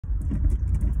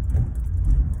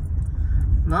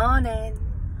Morning.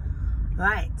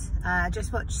 Right, I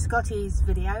just watched Scottys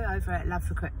video over at Love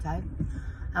for Crypto, and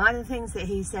one of the things that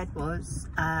he said was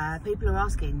people are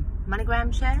asking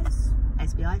MoneyGram shares,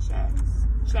 SBI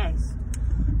shares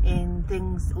in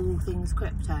all things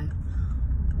crypto.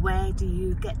 Where do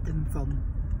you get them from?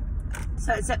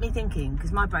 So it set me thinking,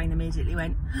 because my brain immediately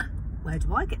went, where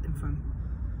do I get them from?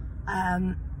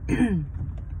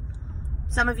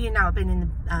 Some of you know I've been in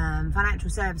the financial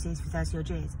services for 30 odd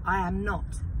years. I am not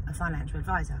a financial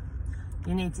advisor.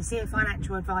 You need to see a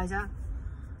financial advisor.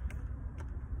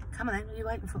 Come on then, what are you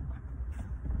waiting for?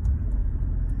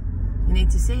 You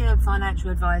need to see a financial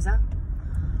advisor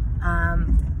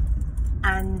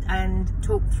and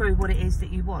talk through what it is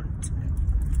that you want.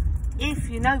 If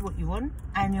you know what you want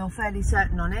and you're fairly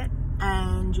certain on it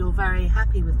and you're very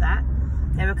happy with that,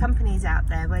 there are companies out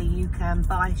there where you can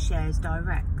buy shares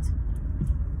direct.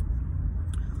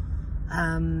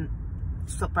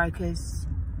 Stockbrokers,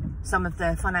 some of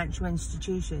the financial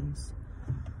institutions.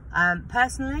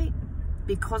 Personally,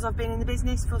 because I've been in the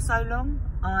business for so long,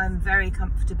 I'm very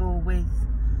comfortable with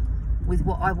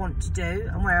what I want to do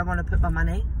and where I want to put my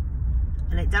money,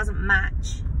 and it doesn't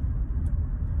match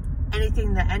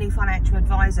anything that any financial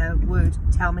advisor would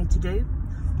tell me to do,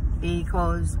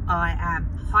 because I am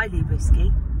highly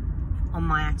risky on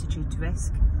my attitude to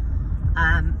risk,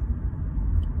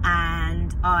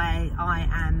 and I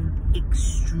am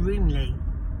extremely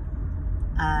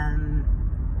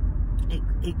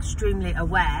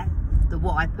aware that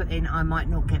what I put in I might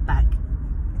not get back,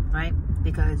 right?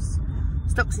 Because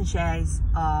stocks and shares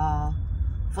are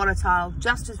volatile,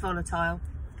 just as volatile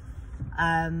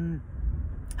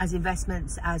as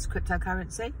investments, as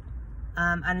cryptocurrency,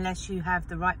 unless you have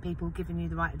the right people giving you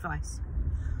the right advice.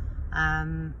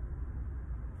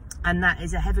 And that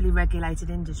is a heavily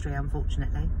regulated industry,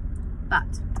 unfortunately.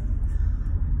 But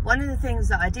one of the things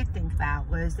that I did think about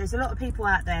was there's a lot of people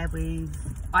out there with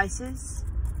ISAs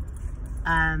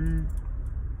and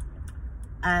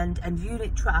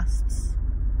unit trusts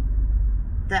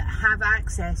that have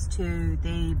access to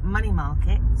the money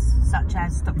markets, such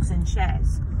as stocks and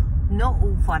shares. Not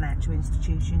all financial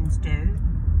institutions do,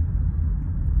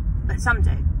 but some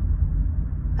do.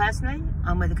 Personally,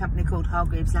 I'm with a company called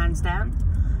Hargreaves Lansdown.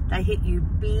 They hit you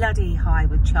bloody high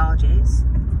with charges,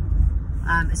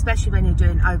 especially when you're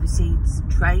doing overseas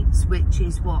trades, which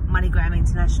is what MoneyGram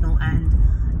International and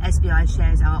SBI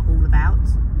shares are all about.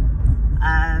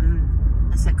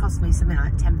 So it costs me something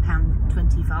like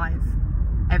 £10.25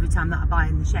 every time that I buy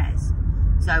in the shares.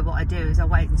 So what I do is I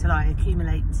wait until I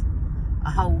accumulate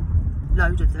a whole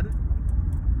load of them,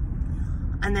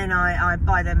 and then I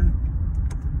buy them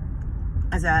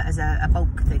as a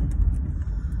bulk thing.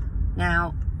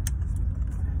 Now,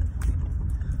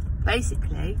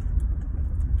 basically,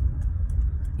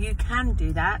 you can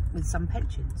do that with some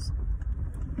pensions.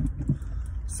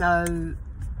 So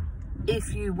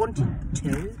if you wanted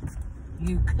to,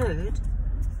 you could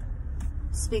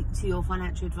speak to your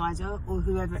financial advisor or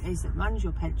whoever it is that runs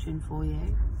your pension for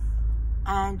you,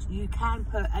 and you can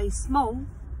put a small,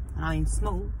 and I mean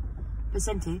small,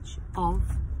 percentage of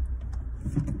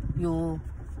your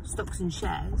stocks and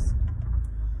shares,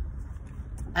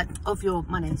 of your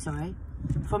money, sorry,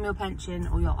 from your pension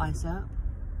or your ISA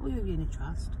or your unit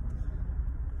trust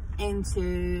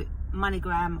into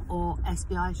MoneyGram or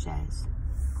SBI shares.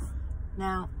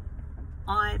 Now,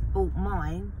 I bought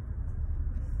mine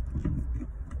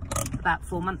about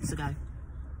 4 months ago,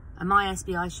 and my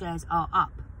SBI shares are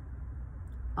up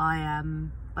by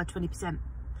 20%.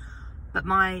 But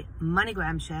my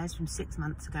MoneyGram shares from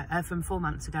 4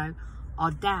 months ago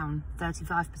are down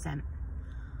 35%.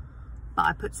 But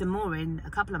I put some more in a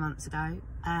couple of months ago,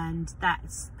 and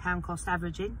that's pound cost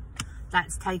averaging.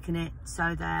 That's taken it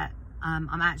so that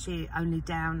I'm actually only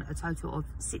down a total of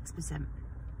 6%.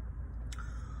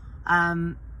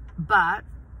 But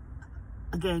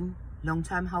again,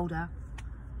 long-term holder,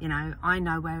 you know, I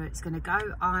know where it's going to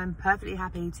go. I'm perfectly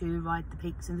happy to ride the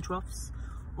peaks and the troughs,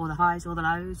 or the highs or the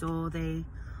lows, or the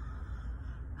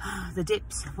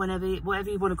dips, whatever you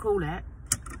want to call it.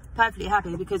 Perfectly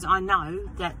happy, because I know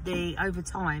that over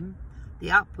time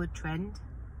the upward trend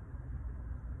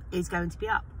is going to be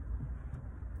up,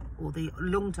 or the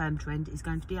long-term trend is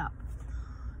going to be up.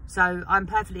 So I'm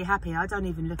perfectly happy. I don't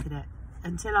even look at it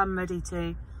until I'm ready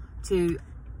to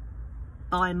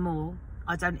buy more.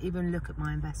 I don't even look at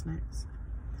my investments,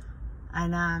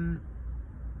 and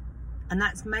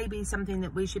that's maybe something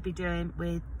that we should be doing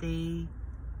with the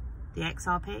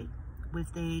XRP,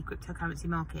 with the cryptocurrency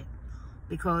market,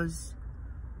 because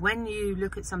when you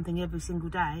look at something every single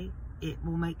day, it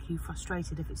will make you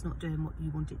frustrated if it's not doing what you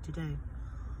want it to do.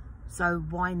 So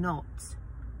why not,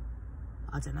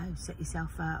 I don't know, set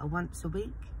yourself a once a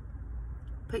week,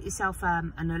 put yourself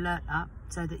an alert up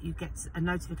so that you get a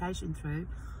notification through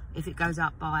if it goes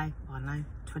up by, I don't know,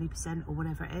 20% or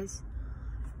whatever it is.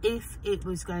 If it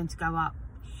was going to go up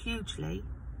hugely,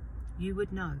 you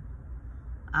would know.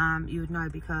 You would know,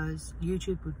 because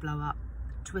YouTube would blow up,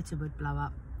 Twitter would blow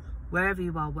up, wherever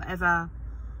you are, whatever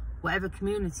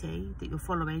community that you're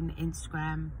following,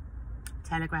 Instagram,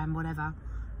 Telegram, whatever,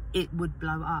 it would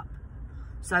blow up.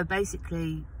 So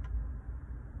basically,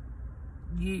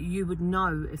 you would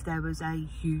know if there was a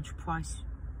huge price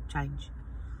change.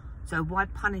 So why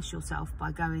punish yourself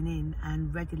by going in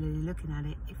and regularly looking at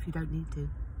it if you don't need to?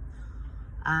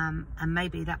 And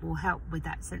maybe that will help with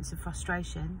that sense of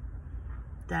frustration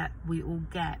that we all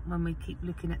get when we keep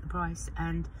looking at the price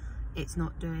and it's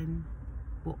not doing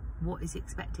what is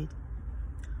expected,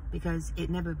 because it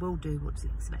never will do what's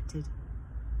expected,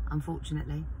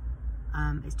 unfortunately.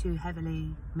 It's too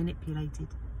heavily manipulated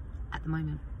at the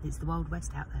moment. It's the Wild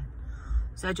West out there.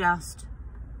 So just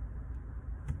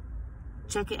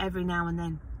check it every now and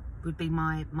then would be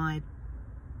my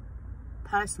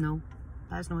personal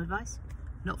advice,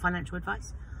 not financial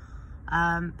advice.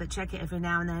 But check it every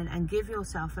now and then and give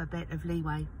yourself a bit of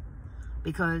leeway,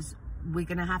 because we're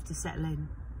going to have to settle in.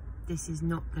 This is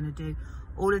not going to do.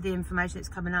 All of the information that's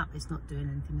coming up, it's not doing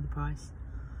anything with the price.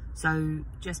 So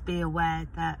just be aware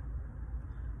that,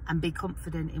 and be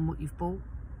confident in what you've bought.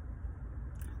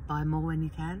 Buy more when you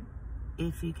can,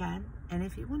 if you can, and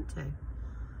if you want to.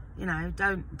 You know,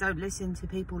 don't listen to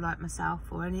people like myself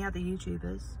or any other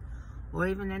YouTubers, or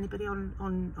even anybody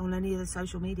on any of the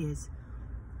social medias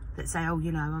that say, oh,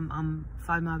 you know, I'm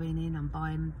FOMOing in, I'm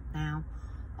buying now,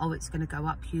 oh, it's going to go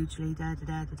up hugely,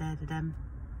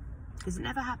 because it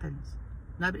never happens.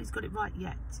 Nobody's got it right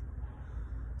yet.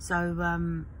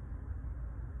 So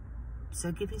so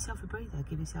give yourself a breather,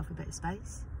 give yourself a bit of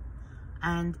space,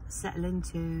 and settle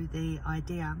into the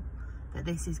idea that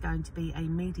this is going to be a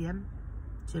medium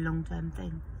to long-term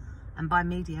thing. And by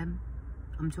medium,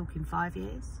 I'm talking 5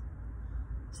 years.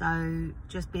 So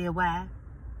just be aware,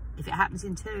 if it happens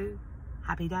in 2,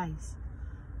 happy days.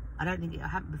 I don't think it'll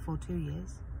happen before 2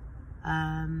 years.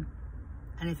 And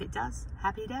if it does,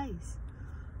 happy days.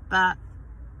 But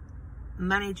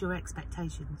manage your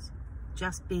expectations.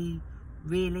 Just be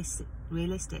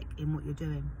realistic in what you're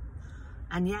doing.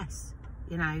 And yes,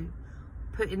 you know,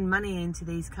 putting money into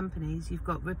these companies, you've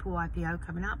got Ripple IPO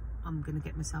coming up. I'm going to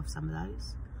get myself some of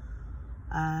those.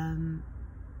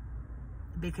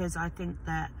 Because I think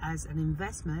that as an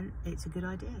investment, it's a good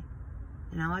idea.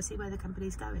 You know, I see where the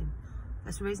company's going.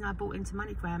 That's the reason I bought into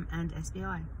MoneyGram and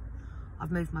SBI.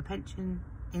 I've moved my pension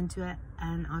into it,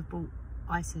 and I've bought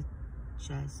ISA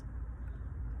shares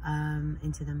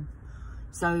into them.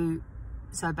 So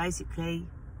basically,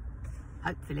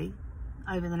 hopefully,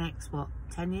 over the next, what,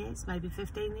 10 years, maybe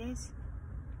 15 years?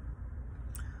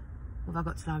 What have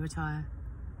I got till I retire?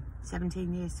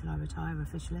 17 years till I retire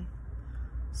officially.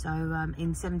 So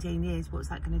in 17 years, what's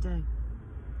that going to do?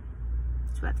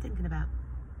 It's worth thinking about.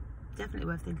 Definitely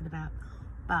worth thinking about.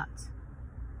 But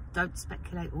don't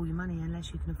speculate all your money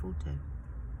unless you can afford to.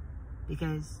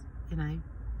 Because, you know,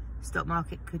 stock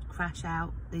market could crash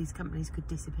out. These companies could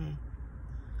disappear.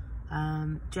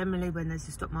 Generally, when there's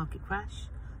a stock market crash,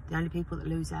 the only people that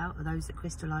lose out are those that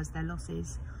crystallise their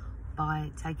losses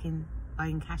by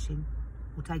buying cash in,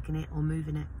 or taking it, or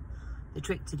moving it. The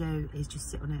trick to do is just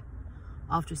sit on it.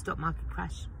 After a stock market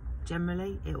crash,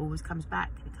 generally, it always comes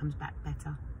back. It comes back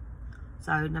better.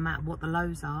 So no matter what the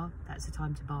lows are, that's the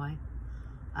time to buy.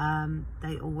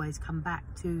 They always come back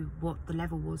to what the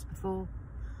level was before,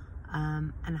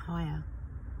 and higher.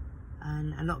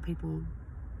 And a lot of people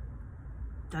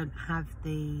don't have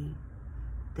the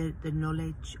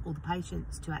knowledge or the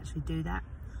patience to actually do that.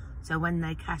 So when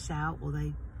they cash out, or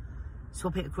they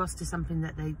swap it across to something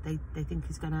that they think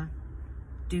is going to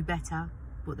do better,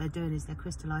 what they're doing is they're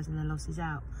crystallising their losses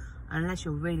out. And unless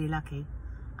you're really lucky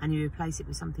and you replace it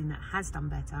with something that has done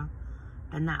better,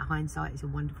 then that hindsight is a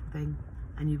wonderful thing,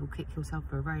 and you will kick yourself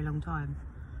for a very long time.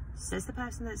 Says the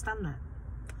person that's done that.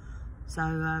 So,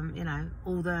 you know,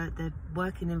 all the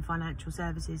working in financial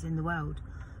services in the world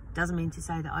doesn't mean to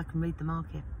say that I can read the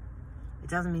market. It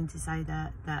doesn't mean to say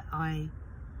that I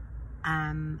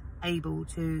am able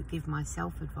to give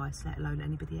myself advice, let alone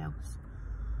anybody else.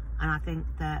 And I think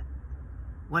that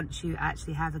once you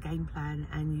actually have a game plan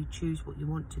and you choose what you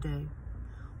want to do,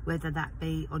 whether that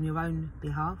be on your own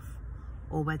behalf,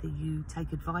 or whether you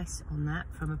take advice on that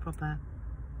from a proper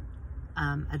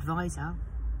advisor,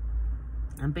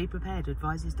 and be prepared,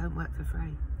 advisors don't work for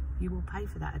free. You will pay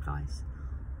for that advice.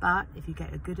 But if you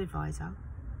get a good advisor,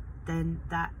 then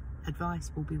that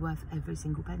advice will be worth every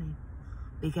single penny,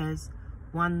 because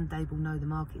one, they will know the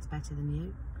markets better than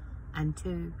you, and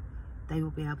two, they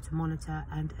will be able to monitor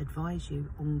and advise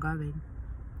you ongoing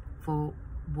for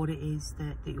what it is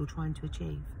that you're trying to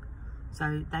achieve.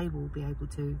 So they will be able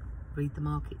to read the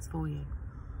markets for you.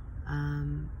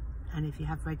 And if you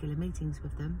have regular meetings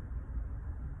with them,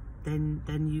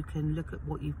 then you can look at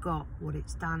what you've got, what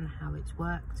it's done, how it's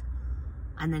worked,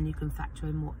 and then you can factor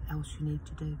in what else you need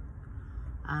to do.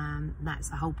 That's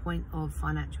the whole point of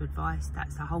financial advice.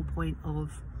 That's the whole point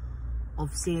of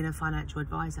seeing a financial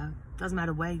advisor. Doesn't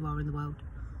matter where you are in the world.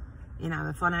 You know,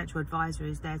 a financial advisor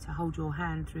is there to hold your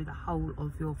hand through the whole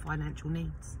of your financial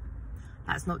needs.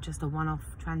 That's not just a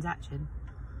one-off transaction.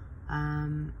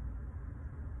 And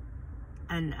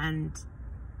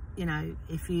you know,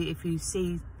 if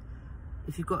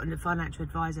you've got a financial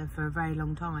advisor for a very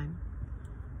long time,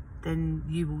 then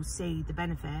you will see the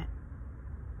benefit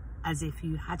as if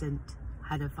you hadn't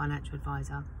had a financial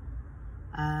advisor.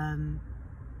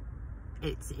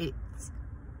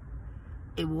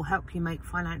 It will help you make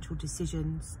financial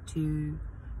decisions to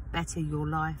better your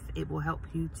life. It will help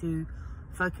you to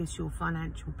focus your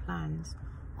financial plans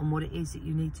on what it is that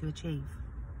you need to achieve.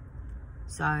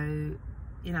 So,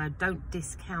 you know, don't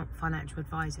discount financial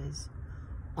advisors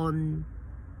on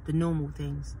the normal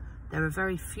things. There are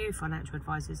very few financial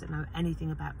advisors that know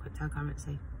anything about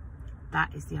cryptocurrency.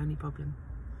 That is the only problem.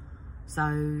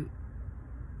 So,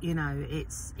 you know,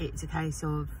 it's a case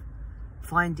of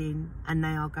finding, and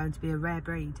they are going to be a rare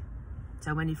breed.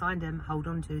 So when you find them, hold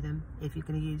on to them if you're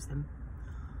going to use them,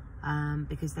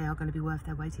 because they are going to be worth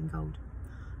their weight in gold.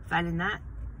 Failing that,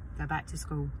 go back to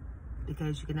school,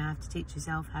 because you're going to have to teach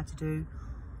yourself how to do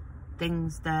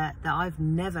things that I've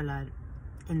never learned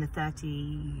in the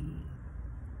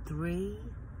 33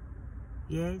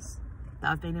 years that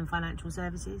I've been in financial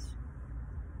services,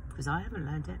 because I haven't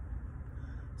learned it.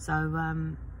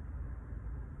 So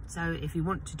if you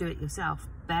want to do it yourself,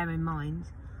 bear in mind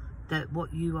that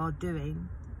what you are doing,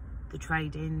 the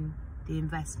trading, the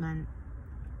investment,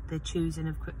 the choosing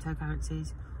of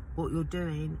cryptocurrencies, what you're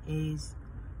doing is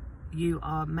you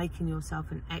are making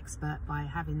yourself an expert by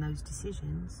having those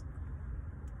decisions,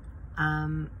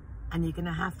 and you're going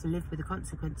to have to live with the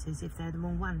consequences if they're the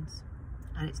wrong ones,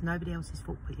 and it's nobody else's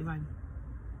fault but your own.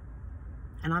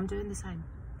 And I'm doing the same.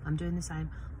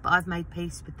 But I've made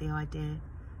peace with the idea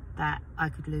that I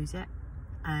could lose it,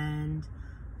 and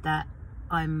that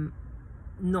I'm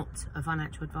not a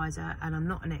financial advisor and I'm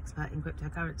not an expert in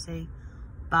cryptocurrency,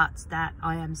 but that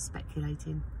I am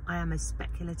speculating. I am a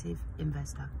speculative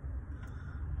investor,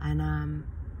 and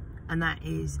that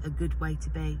is a good way to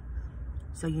be.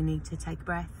 So you need to take a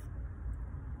breath,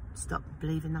 stop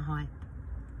believing the hype,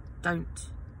 don't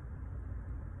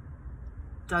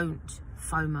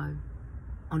FOMO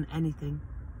on anything.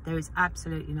 There is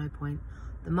absolutely no point.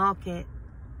 The market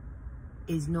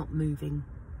is not moving.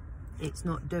 It's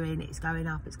not doing, it's going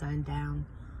up, it's going down.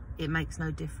 It makes no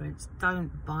difference.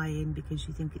 Don't buy in because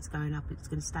you think it's going up, it's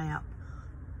going to stay up.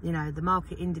 You know, the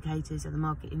market indicators are the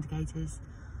market indicators.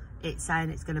 It's saying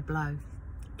it's going to blow.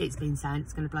 It's been saying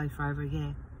it's going to blow for over a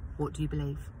year. What do you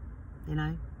believe? You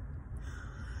know?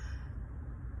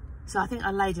 So I think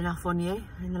I laid enough on you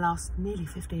in the last nearly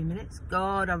 15 minutes.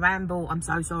 God, I ramble. I'm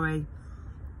so sorry.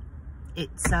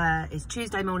 It's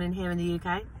Tuesday morning here in the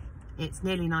UK. It's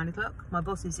nearly 9 o'clock. My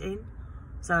boss is in,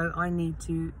 so I need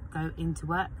to go into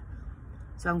work.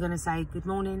 So I'm going to say good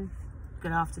morning,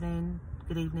 good afternoon,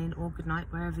 good evening, or good night,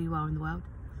 wherever you are in the world,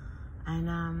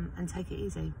 and take it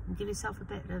easy and give yourself a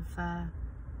bit of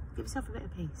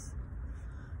peace.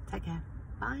 Take care.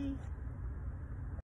 Bye.